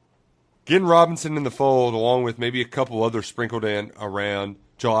 Getting Robinson in the fold, along with maybe a couple others sprinkled in around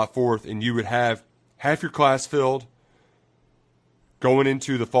July 4th, and you would have half your class filled going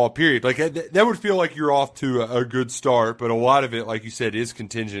into the fall period. Like that would feel like you're off to a good start, but a lot of it, like you said, is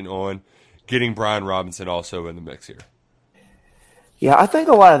contingent on getting Brian Robinson also in the mix here. Yeah, I think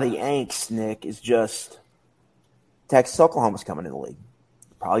a lot of the angst, Nick, is just Texas, Oklahoma's coming in the league.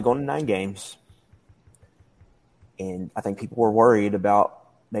 Probably going to 9 games. And I think people were worried about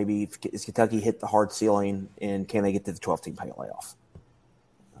maybe is Kentucky hit the hard ceiling and can they get to the 12-team playoff?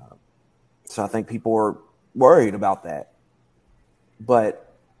 So I think people were worried about that.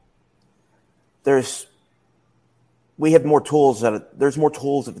 But we have more tools there's more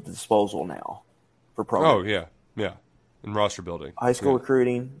tools at the disposal now for programs. Oh, yeah. And roster building. High school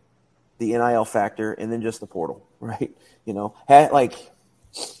recruiting, the NIL factor, and then just the portal, right?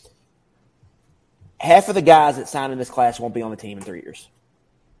 Half of the guys that sign in this class won't be on the team in 3 years.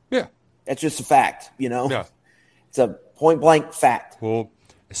 Yeah. That's just a fact, Yeah. It's a point-blank fact. Well,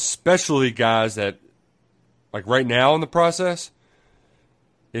 especially guys that, like right now in the process,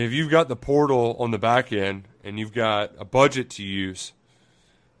 if you've got the portal on the back end and you've got a budget to use,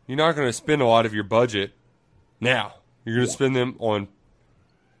 you're not going to spend a lot of your budget now. You're going to spend them on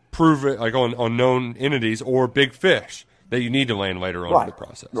on known entities or big fish that you need to land later on in the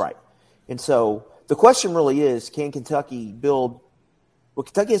process. Right. And so the question really is, can Kentucky build – what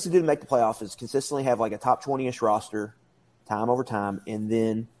Kentucky has to do to make the playoff is consistently have like a top 20-ish roster time over time, and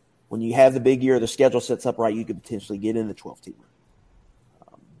then when you have the big year, the schedule sets up right, you could potentially get in the 12-team.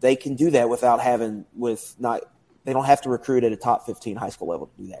 They can do that without having – they don't have to recruit at a top 15 high school level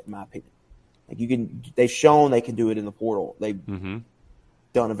to do that, in my opinion. They've shown they can do it in the portal. They've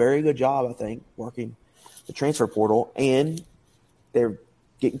done a very good job, I think, working the transfer portal, and they're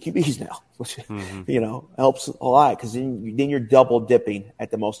getting QBs now, which helps a lot because then you're double dipping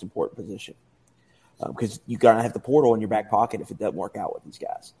at the most important position because you gotta have the portal in your back pocket if it doesn't work out with these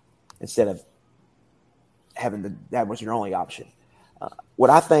guys instead of having that was your only option. What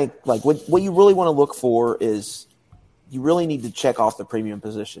I think, what you really want to look for is you really need to check off the premium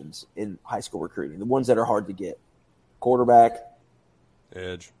positions in high school recruiting, the ones that are hard to get. Quarterback,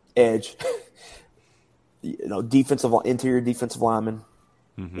 edge, interior defensive lineman,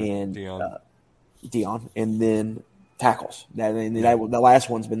 and Dion, and then tackles. The last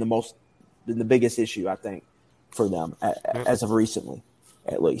one's been the biggest issue, I think, for them as of recently,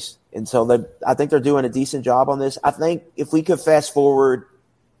 at least. And so I think they're doing a decent job on this. I think if we could fast forward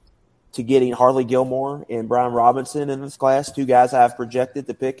to getting Harley Gilmore and Brian Robinson in this class, 2 guys I've projected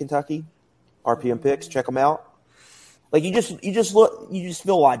to pick Kentucky, RPM picks, check them out. You just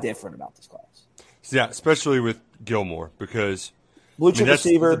feel a lot different about this class. Yeah, especially with Gilmore because blue chip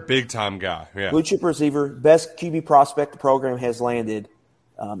receiver, that's a big time guy. Yeah, blue chip receiver, best QB prospect the program has landed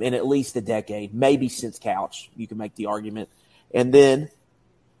in at least a decade, maybe since Couch. You can make the argument, and then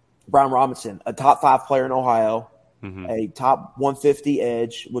Brian Robinson, a top 5 player in Ohio. A top 150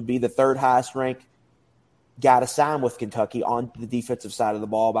 edge, would be the 3rd highest ranked guy to sign with Kentucky on the defensive side of the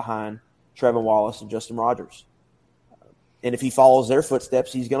ball behind Trevin Wallace and Justin Rogers. And if he follows their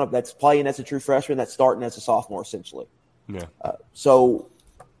footsteps, that's playing as a true freshman, that's starting as a sophomore essentially. Yeah.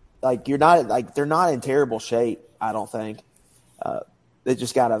 They're not in terrible shape, I don't think. They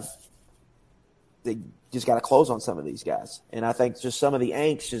just gotta close on some of these guys. And I think just some of the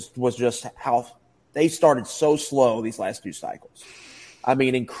angst was just how they started so slow these last 2 cycles. I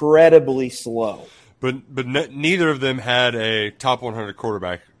mean, incredibly slow. But neither of them had a top 100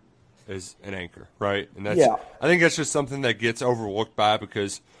 quarterback as an anchor, right? And I think that's just something that gets overlooked by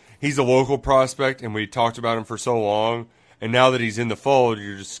because he's a local prospect, and we talked about him for so long. And now that he's in the fold,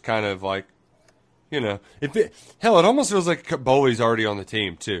 you're just kind of like, it almost feels like Bowley's already on the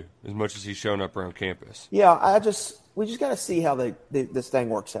team too, as much as he's shown up around campus. Yeah, we just got to see how this thing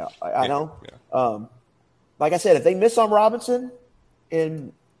works out. I know. Yeah. Like I said, if they miss on Robinson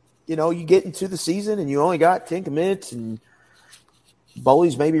and, you get into the season and you only got 10 commits and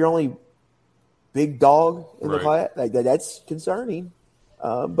Bowley's maybe your only big dog in the class, that's concerning.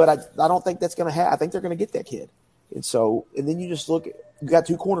 But I don't think that's going to happen. I think they're going to get that kid. And then you just look – you got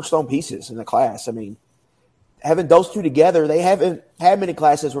 2 cornerstone pieces in the class. I mean, having those 2 together, they haven't had many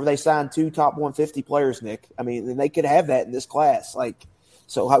classes where they signed 2 top 150 players, Nick. I mean, and they could have that in this class.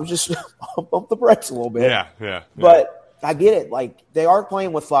 So I was just bump the brakes a little bit. Yeah. But I get it. They are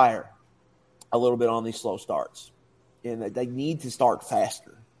playing with fire a little bit on these slow starts, and they need to start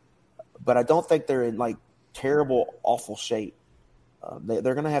faster. But I don't think they're in terrible, awful shape.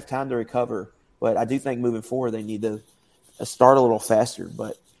 They're going to have time to recover. But I do think moving forward they need to start a little faster.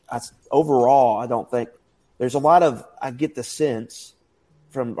 But overall, I don't think there's a lot of – I get the sense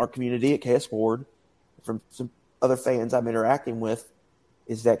from our community at KS Board, from some other fans I'm interacting with,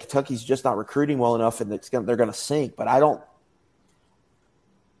 is that Kentucky's just not recruiting well enough and they're going to sink. But I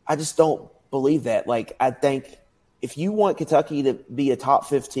just don't believe that. I think if you want Kentucky to be a top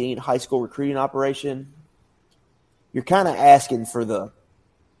 15 high school recruiting operation, you're kind of asking for the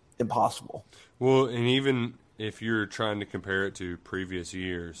impossible. Well, and even if you're trying to compare it to previous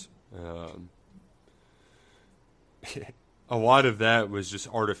years, a lot of that was just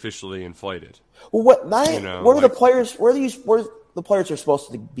artificially inflated. Well, where are the players? Where the players are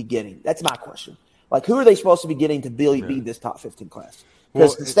supposed to be getting? That's my question. Like, who are they supposed to be getting to be this top 15 class?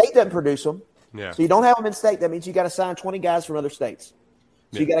 Because the state doesn't produce them. Yeah. So you don't have them in state. That means you got to sign 20 guys from other states.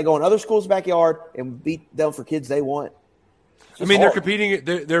 So you got to go in other schools' backyard and beat them for kids they want. I mean, they're competing.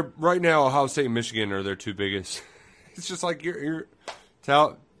 They're right now. Ohio State and Michigan are their two biggest. It's just like it's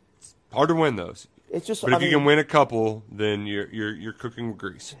hard to win those. It's just, but if you can win a couple, then you're cooking with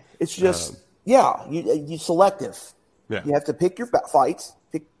grease. It's just you selective. Yeah, you have to pick your fights.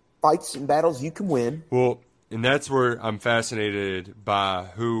 Pick fights and battles you can win. Well, and that's where I'm fascinated by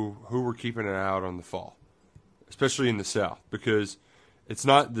who we're keeping an eye out on the fall, especially in the South, because it's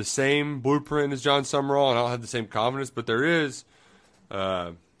not the same blueprint as John Summerall, and I don't have the same confidence, but there is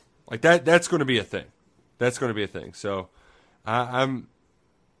like that. That's going to be a thing. That's going to be a thing. So I'm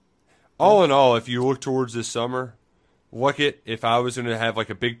all in all, if you look towards this summer, if I was going to have like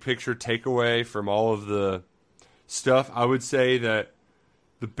a big picture takeaway from all of the stuff, I would say that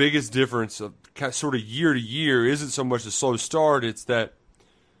the biggest difference of sort of year to year isn't so much the slow start. It's that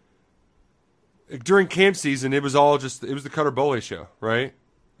during camp season, it was the Cutter Boley show, right?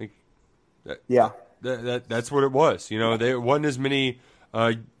 Like that's what it was. You know, there wasn't as many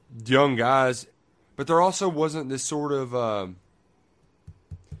young guys, but there also wasn't this sort of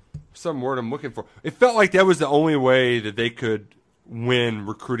some word I'm looking for. It felt like that was the only way that they could win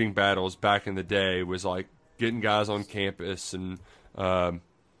recruiting battles back in the day, was like getting guys on campus and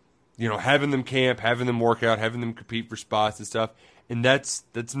having them camp, having them work out, having them compete for spots and stuff. And that's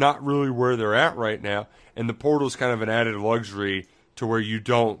not really where they're at right now. And the portal's kind of an added luxury to where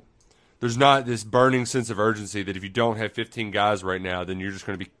there's not this burning sense of urgency that if you don't have 15 guys right now, then you're just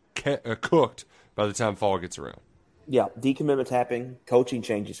going to be cooked by the time fall gets around. Yeah, decommitments happen, coaching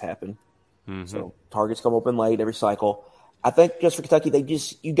changes happen. Mm-hmm. So targets come open late every cycle. I think just for Kentucky,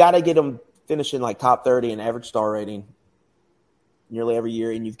 you got to get them finishing like top 30 in average star rating nearly every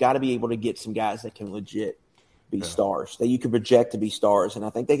year, and you've got to be able to get some guys that can legit be stars, that you can project to be stars. And I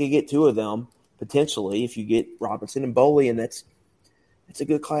think they could get two of them potentially if you get Robinson and Boley, and that's a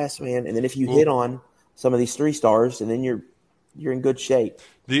good class, man. And then if you hit on some of these 3 stars, and then you're in good shape.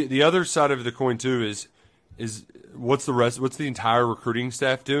 The other side of the coin too is what's the entire recruiting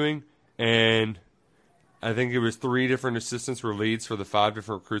staff doing? And I think it was 3 different assistants were leads for the 5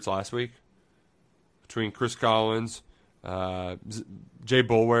 different recruits last week, between Chris Collins, Jay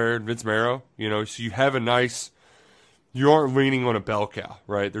Boulware, and Vince Marrow. So you have you aren't leaning on a bell cow,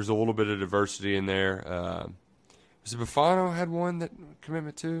 right? There's a little bit of diversity in there. Was it Bufano had one that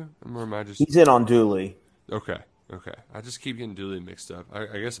commitment too? Or am I just? He's in on Dooley. Okay. I just keep getting Dooley mixed up.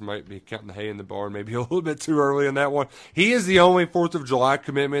 I guess I might be counting the hay in the barn maybe a little bit too early on that one. He is the only 4th of July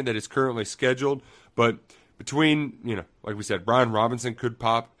commitment that is currently scheduled. But between, like we said, Brian Robinson could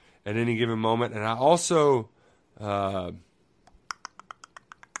pop at any given moment. And I also, Jaden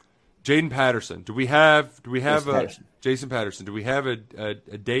Patterson. Do we have Jason Patterson? Do we have a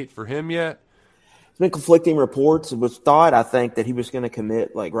date for him yet? There's been conflicting reports. It was thought, I think, that he was going to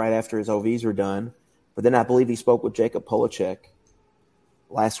commit like right after his OVs were done. But then I believe he spoke with Jacob Polachek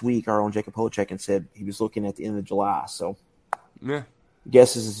last week, our own Jacob Polachek, and said he was looking at the end of July. So,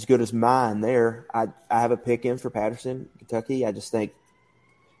 guess is as good as mine there. I have a pick in for Patterson, Kentucky. I just think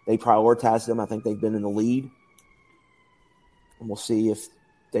they prioritized him. I think they've been in the lead. And we'll see if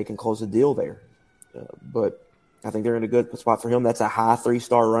they can close the deal there. But I think they're in a good spot for him. That's a high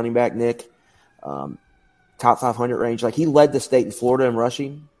 3-star running back, Nick. Top 500 range. Like, he led the state in Florida in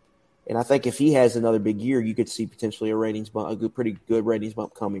rushing. And I think if he has another big year, you could see potentially a ratings bump, pretty good ratings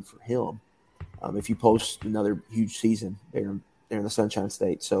bump coming for him if you post another huge season there in the Sunshine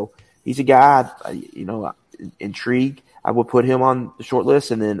State. So he's a guy, intrigued. I would put him on the short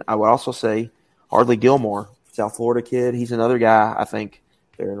list. And then I would also say Hardley Gilmore, South Florida kid. He's another guy I think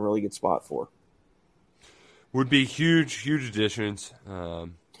they're in a really good spot for. Would be huge additions.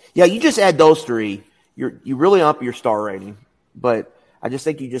 Yeah, you just add those 3. You really up your star rating. But I just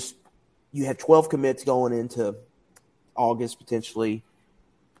think you have 12 commits going into August potentially.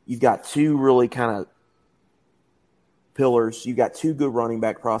 You've got 2 really kind of pillars. You got 2 good running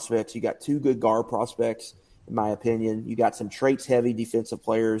back prospects. You got 2 good guard prospects, in my opinion. You got some traits-heavy defensive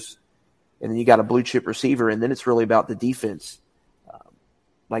players, and then you got a blue-chip receiver, and then it's really about the defense.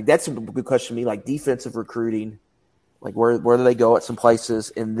 That's a good question to me, like defensive recruiting, like where do they go at some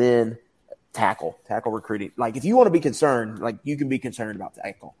places, and then tackle recruiting. Like, if you want to be concerned, like, you can be concerned about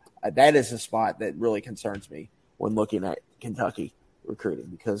tackle. That is a spot that really concerns me when looking at Kentucky recruiting,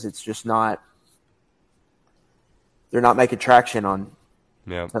 because it's just not – they're not making traction on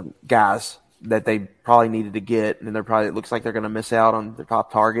some guys that they probably needed to get, and it looks like they're going to miss out on their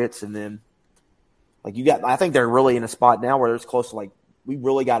top targets. And then, like, I think they're really in a spot now where it's close to, like, we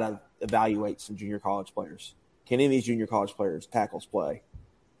really got to evaluate some junior college players. Can any of these junior college players tackles play?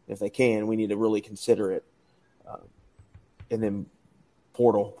 If they can, we need to really consider it. And then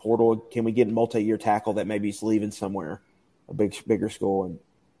portal, can we get a multi-year tackle that maybe is leaving somewhere, a bigger school, and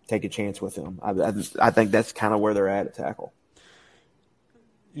take a chance with him? I think that's kind of where they're at tackle.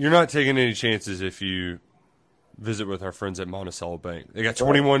 You're not taking any chances if you visit with our friends at Monticello Bank. They got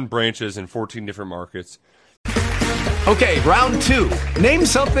 21 branches in 14 different markets. Okay, round 2. Name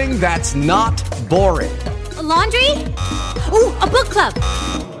something that's not boring. A laundry? Ooh, a book club.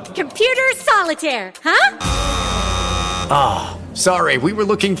 Computer solitaire, huh? Sorry, we were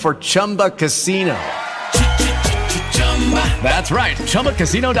looking for Chumba Casino. That's right.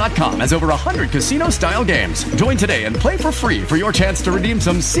 ChumbaCasino.com has over 100 casino-style games. Join today and play for free for your chance to redeem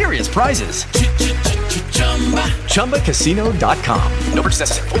some serious prizes. ChumbaCasino.com. No purchase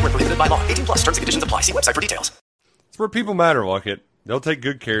necessary. Void where prohibited by law. 18+. Terms and conditions apply. See website for details. It's where people matter, Luckett. They'll take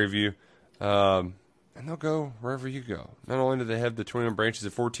good care of you, and they'll go wherever you go. Not only do they have the 21 branches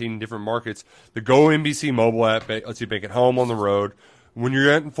at 14 different markets, the Go NBC mobile app lets you make it home on the road. When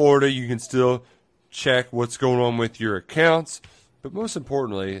you're out in Florida, you can still check what's going on with your accounts. But most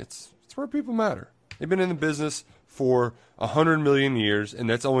importantly, it's where people matter. They've been in the business for 100 million years, and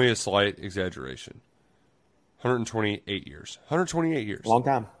that's only a slight exaggeration. 128 years. 128 years. Long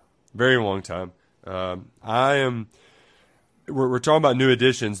time. Very long time. We're talking about new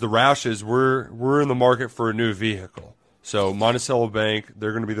additions. The Roushes, we're in the market for a new vehicle. So Monticello Bank,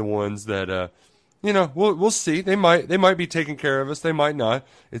 they're going to be the ones that, we'll see. They might be taking care of us. They might not.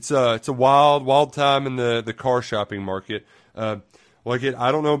 It's a wild time in the car shopping market. I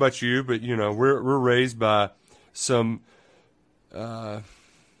don't know about you, but we're raised by some I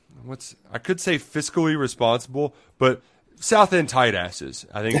could say fiscally responsible, but South End tight asses,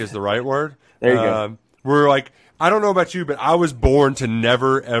 I think is the right word. There you go. We're like, I don't know about you, but I was born to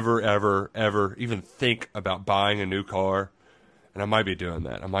never, ever, ever, ever even think about buying a new car, and I might be doing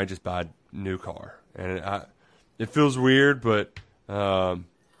that. I might just buy a new car, and it feels weird, but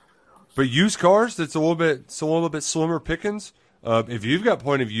used cars, it's a little bit slimmer pickings. If you've got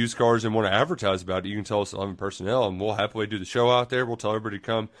plenty of used cars and want to advertise about it, you can tell us 11 personnel, and we'll happily do the show out there. We'll tell everybody to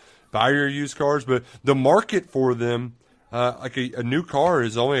come buy your used cars, but the market for them, like a new car,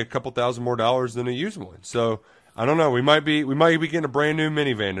 is only a couple $1,000 more than a used one. So I don't know. We might be getting a brand new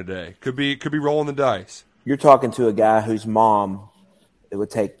minivan today. Could be rolling the dice. You're talking to a guy whose mom, it would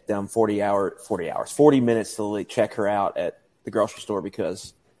take them 40 minutes to like check her out at the grocery store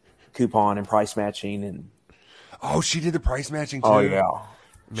because coupon and price matching. And oh, she did the price matching too? Oh, yeah.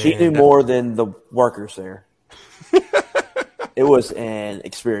 Man, she knew more than the workers there. It was an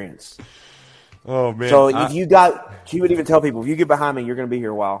experience. Oh, man. So she would even tell people, if you get behind me, you're going to be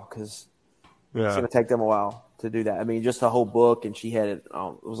here a while because it's going to take them a while to do that. I mean, just a whole book, and she had it.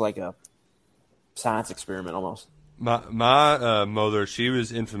 It was like a science experiment almost. My mother, she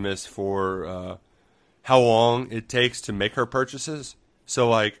was infamous for how long it takes to make her purchases. So,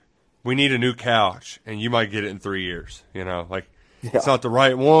 like, we need a new couch, and you might get it in 3 years. It's not the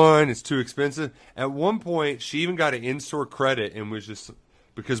right one. It's too expensive. At one point, she even got an in-store credit and was just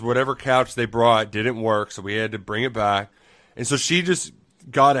 – because whatever couch they brought didn't work, so we had to bring it back. And so she just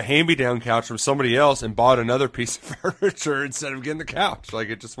got a hand-me-down couch from somebody else and bought another piece of furniture instead of getting the couch. Like,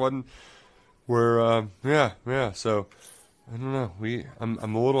 it just wasn't – So I don't know.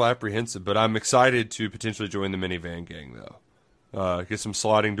 I'm a little apprehensive, but I'm excited to potentially join the minivan gang, though. Get some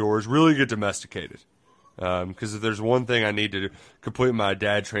sliding doors, really get domesticated. Because if there's one thing I need to complete my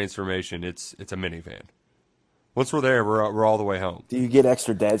dad transformation, it's a minivan. Once we're there, we're all the way home. Do you get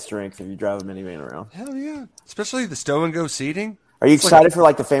extra dad strength if you drive a minivan around? Hell yeah. Especially the stow and go seating. Are you excited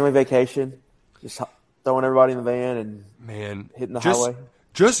for the family vacation? Just throwing everybody in the van and hitting the highway?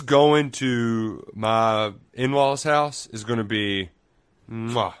 Just going to my in-laws' house is going to be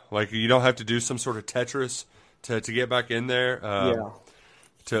like you don't have to do some sort of Tetris to get back in there.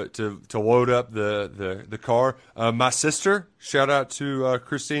 To load up the car. My sister, shout out to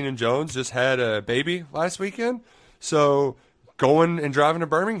Christine and Jones, just had a baby last weekend. So going and driving to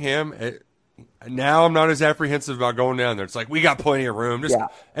Birmingham, now I'm not as apprehensive about going down there. It's like, we got plenty of room. Just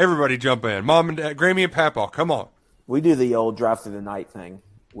everybody jump in. Mom and Dad, Grammy and Papa, come on. We do the old drive through the night thing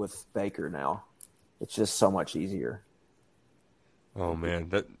with Baker now. It's just so much easier. Oh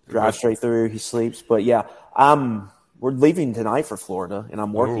man, Drive straight through. He sleeps. But yeah, we're leaving tonight for Florida, and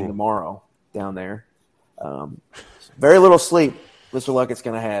I'm working tomorrow down there. Very little sleep. Mr. Luckett's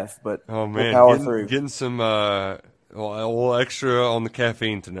going to have, but oh man, we'll power through. Getting some a little extra on the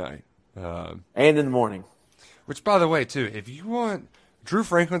caffeine tonight, and in the morning. Which, by the way, too, if you want, Drew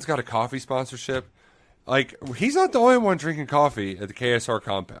Franklin's got a coffee sponsorship. Like, he's not the only one drinking coffee at the KSR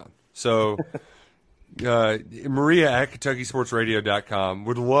compound. So, Maria at KentuckySportsRadio.com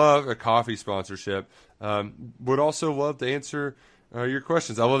would love a coffee sponsorship. Would also love to answer your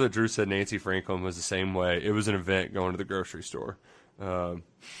questions. I love that Drew said Nancy Franklin was the same way. It was an event going to the grocery store.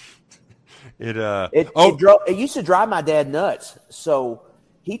 It used to drive my dad nuts. So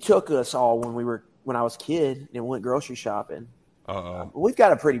he took us all when I was a kid and went grocery shopping. We've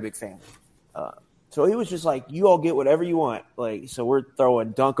got a pretty big family. So he was just like, you all get whatever you want. Like, so we're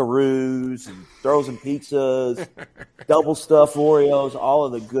throwing Dunkaroos and frozen pizzas, double stuffed Oreos, all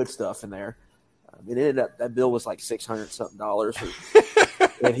of the good stuff in there. It ended up, that bill was like $600-something.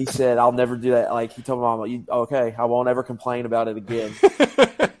 And he said, I'll never do that. Like, he told Mom, okay, I won't ever complain about it again.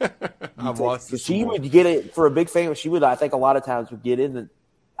 She would get it for a big family. She would, I think, a lot of times would get in.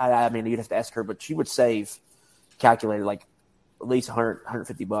 I mean, you'd have to ask her, but she would save, calculated like at least $100,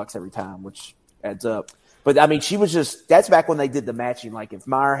 $150 every time, which adds up. But I mean, she was just, that's back when they did the matching. Like if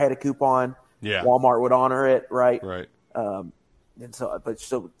Meijer had a coupon, Walmart would honor it, right? Right. And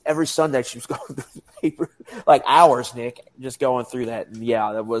so every Sunday she was going through the paper, like hours, Nick, just going through that. And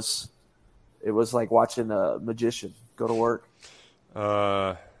yeah, it was like watching a magician go to work. We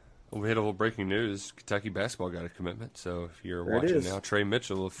had a little breaking news. Kentucky basketball got a commitment. So if you're watching now, Trey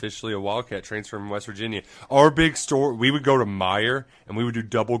Mitchell, officially a Wildcat, transfer from West Virginia. Our big store, we would go to Meijer and we would do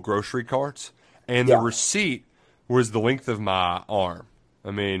double grocery carts. And the receipt was the length of my arm.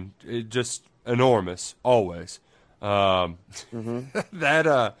 I mean, it just enormous, always. In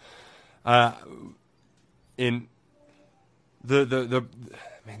the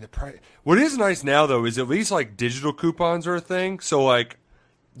price. What is nice now though is at least like digital coupons are a thing. So like,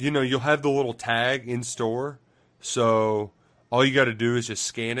 you'll have the little tag in store. So all you got to do is just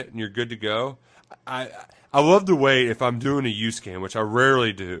scan it and you're good to go. I love the way if I'm doing a U-scan, which I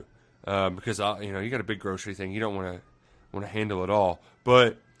rarely do, because you got a big grocery thing, you don't want to handle it all.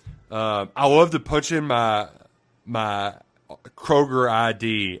 But I love to punch in my Kroger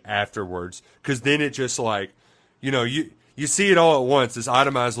ID afterwards, because then it just like, you see it all at once, this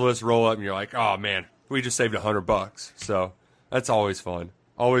itemized list roll up, and you're like, oh man, we just saved $100. So that's always fun,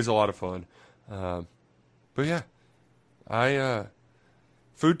 always a lot of fun. But yeah,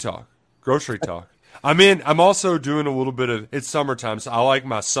 food talk, grocery talk. I'm also doing a little bit of, it's summertime, so I like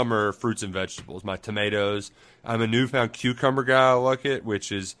my summer fruits and vegetables, my tomatoes. I'm a newfound cucumber guy, I like it,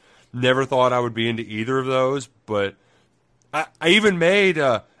 which is, never thought I would be into either of those, but I even made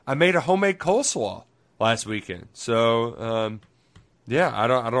a homemade coleslaw last weekend. So, I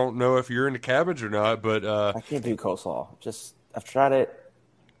don't know if you're into cabbage or not, but I can't do coleslaw. I've tried it,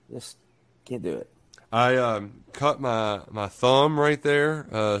 just can't do it. I cut my thumb right there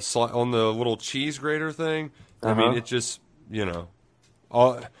on the little cheese grater thing. I mean, it just,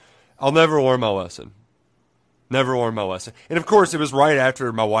 I'll never learn my lesson. Never learned my lesson. And, of course, it was right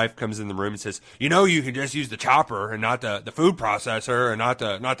after my wife comes in the room and says, you can just use the chopper and not the food processor and not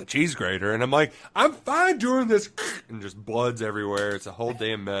the cheese grater. And I'm like, I'm fine doing this. And just blood's everywhere. It's a whole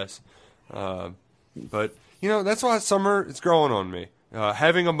damn mess. But, that's why summer is growing on me.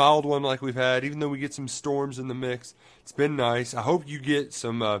 Having a mild one like we've had, even though we get some storms in the mix, it's been nice. I hope you get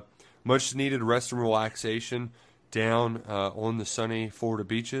some much-needed rest and relaxation down on the sunny Florida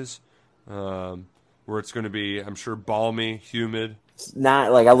beaches. Where it's going to be, I'm sure, balmy, humid. I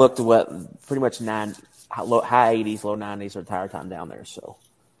looked at pretty much high 80s, low 90s the entire time down there. So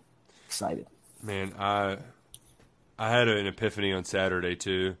excited, man! I had an epiphany on Saturday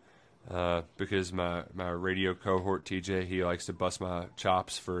too, because my radio cohort TJ, he likes to bust my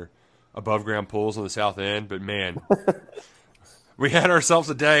chops for above ground pools on the south end. But man, we had ourselves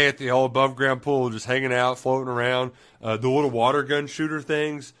a day at the old above ground pool, just hanging out, floating around. The little water gun shooter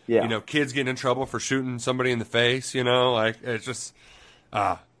things. Yeah. Kids getting in trouble for shooting somebody in the face. It's just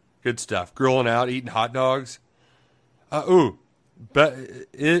good stuff. Grilling out, eating hot dogs. But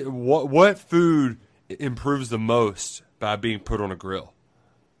what food improves the most by being put on a grill?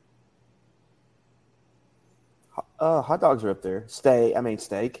 Hot dogs are up there. Steak.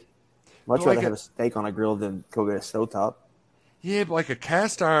 Much rather have a steak on a grill than go get a stovetop. Yeah, but like a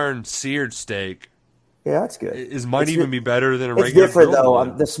cast iron seared steak. Yeah, that's good. Might even be better than a regular. It's different grill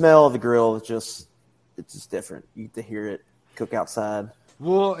though. The smell of the grill is just different. You get to hear it cook outside.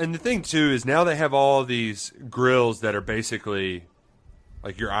 Well, and the thing too is now they have all these grills that are basically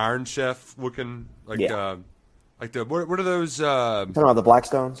like your Iron Chef looking, like Yeah. like the what are those? Talking about the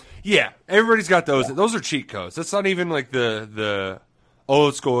Blackstones? Yeah, everybody's got those. Yeah. Those are cheat codes. That's not even like the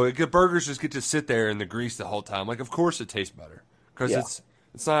old school. Like, the burgers just get to sit there in the grease the whole time. Like, of course it tastes better because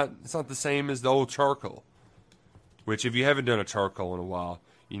it's not the same as the old charcoal. Which, if you haven't done a charcoal in a while,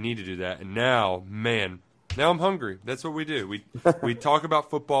 you need to do that. And now, man, now I'm hungry. That's what we do. We talk about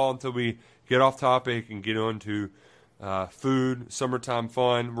football until we get off topic and get on to food, summertime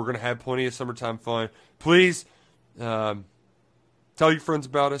fun. We're going to have plenty of summertime fun. Please tell your friends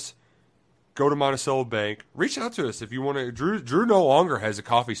about us. Go to Monticello Bank. Reach out to us if you want to. Drew no longer has a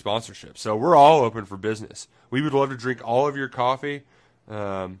coffee sponsorship, so we're all open for business. We would love to drink all of your coffee.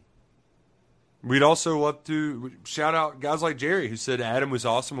 We'd also love to shout out guys like Jerry, who said Adam was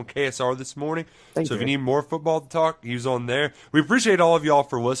awesome on KSR this morning. Thank you. If you need need more football to talk, he was on there. We appreciate all of y'all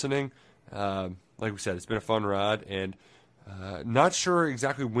for listening. Like we said, it's been a fun ride, and not sure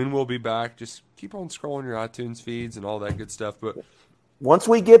exactly when we'll be back. Just keep on scrolling your iTunes feeds and all that good stuff. But once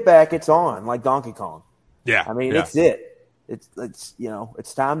we get back, it's on, like Donkey Kong. Yeah. I mean, it's it. It's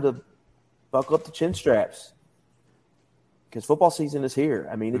it's time to buckle up the chin straps. Because football season is here.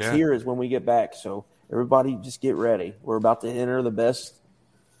 I mean, it's here is when we get back. So everybody just get ready. We're about to enter the best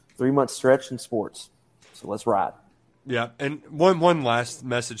 3-month stretch in sports. So let's ride. Yeah, and one last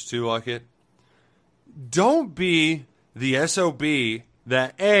message too, like it. Don't be the SOB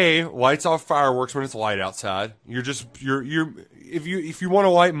that lights off fireworks when it's light outside. You're if you want to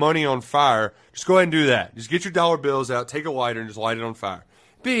light money on fire, just go ahead and do that. Just get your dollar bills out, take a lighter, and just light it on fire.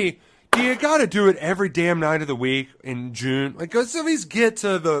 B, do you got to do it every damn night of the week in June? Like, let's at least get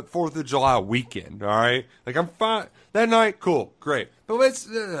to the 4th of July weekend, all right? Like, I'm fine. That night, cool, great. But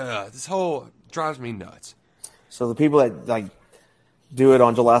this whole drives me nuts. So the people that, do it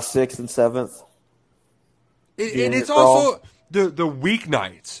on July 6th and 7th. And it's also the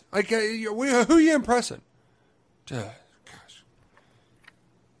weeknights. Like, who are you impressing? Gosh.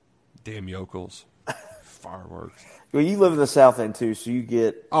 Damn yokels. Fireworks. Well, you live in the South End, too, so you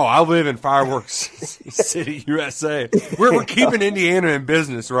get – Oh, I live in Fireworks City, USA. We're keeping Indiana in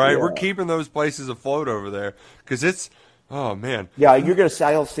business, right? Yeah. We're keeping those places afloat over there because it's – oh, man. Yeah, you're going to –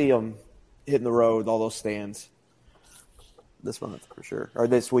 I'll see them hitting the road, all those stands this month for sure, or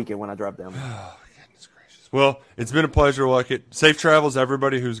this weekend when I drive down there. Oh, goodness gracious. Well, it's been a pleasure, Luckett. Safe travels,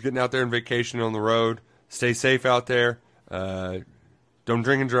 everybody who's getting out there on vacation on the road. Stay safe out there. Don't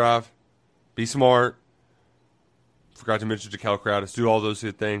drink and drive. Be smart. Forgot to mention to Cal Crowdis. Do all those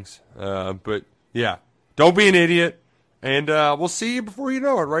good things. But, yeah, don't be an idiot. And we'll see you before you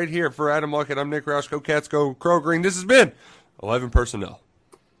know it right here. For Adam Luckett, I'm Nick Roush. Go Cats, go Crow Green. This has been 11 Personnel.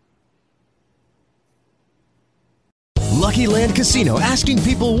 Lucky Land Casino, asking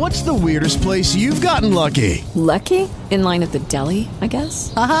people, what's the weirdest place you've gotten lucky? Lucky? In line at the deli, I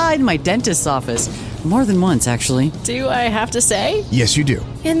guess? Aha, in my dentist's office. More than once, actually. Do I have to say? Yes, you do.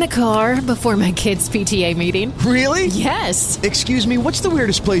 In the car before my kids' PTA meeting. Really? Yes. Excuse me, what's the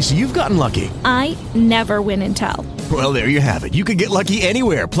weirdest place you've gotten lucky? I never win and tell. Well, there you have it. You can get lucky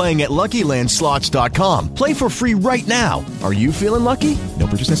anywhere, playing at LuckyLandSlots.com. Play for free right now. Are you feeling lucky? No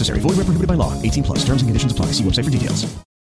purchase necessary. Void where prohibited by law. 18+. Terms and conditions apply. See website for details.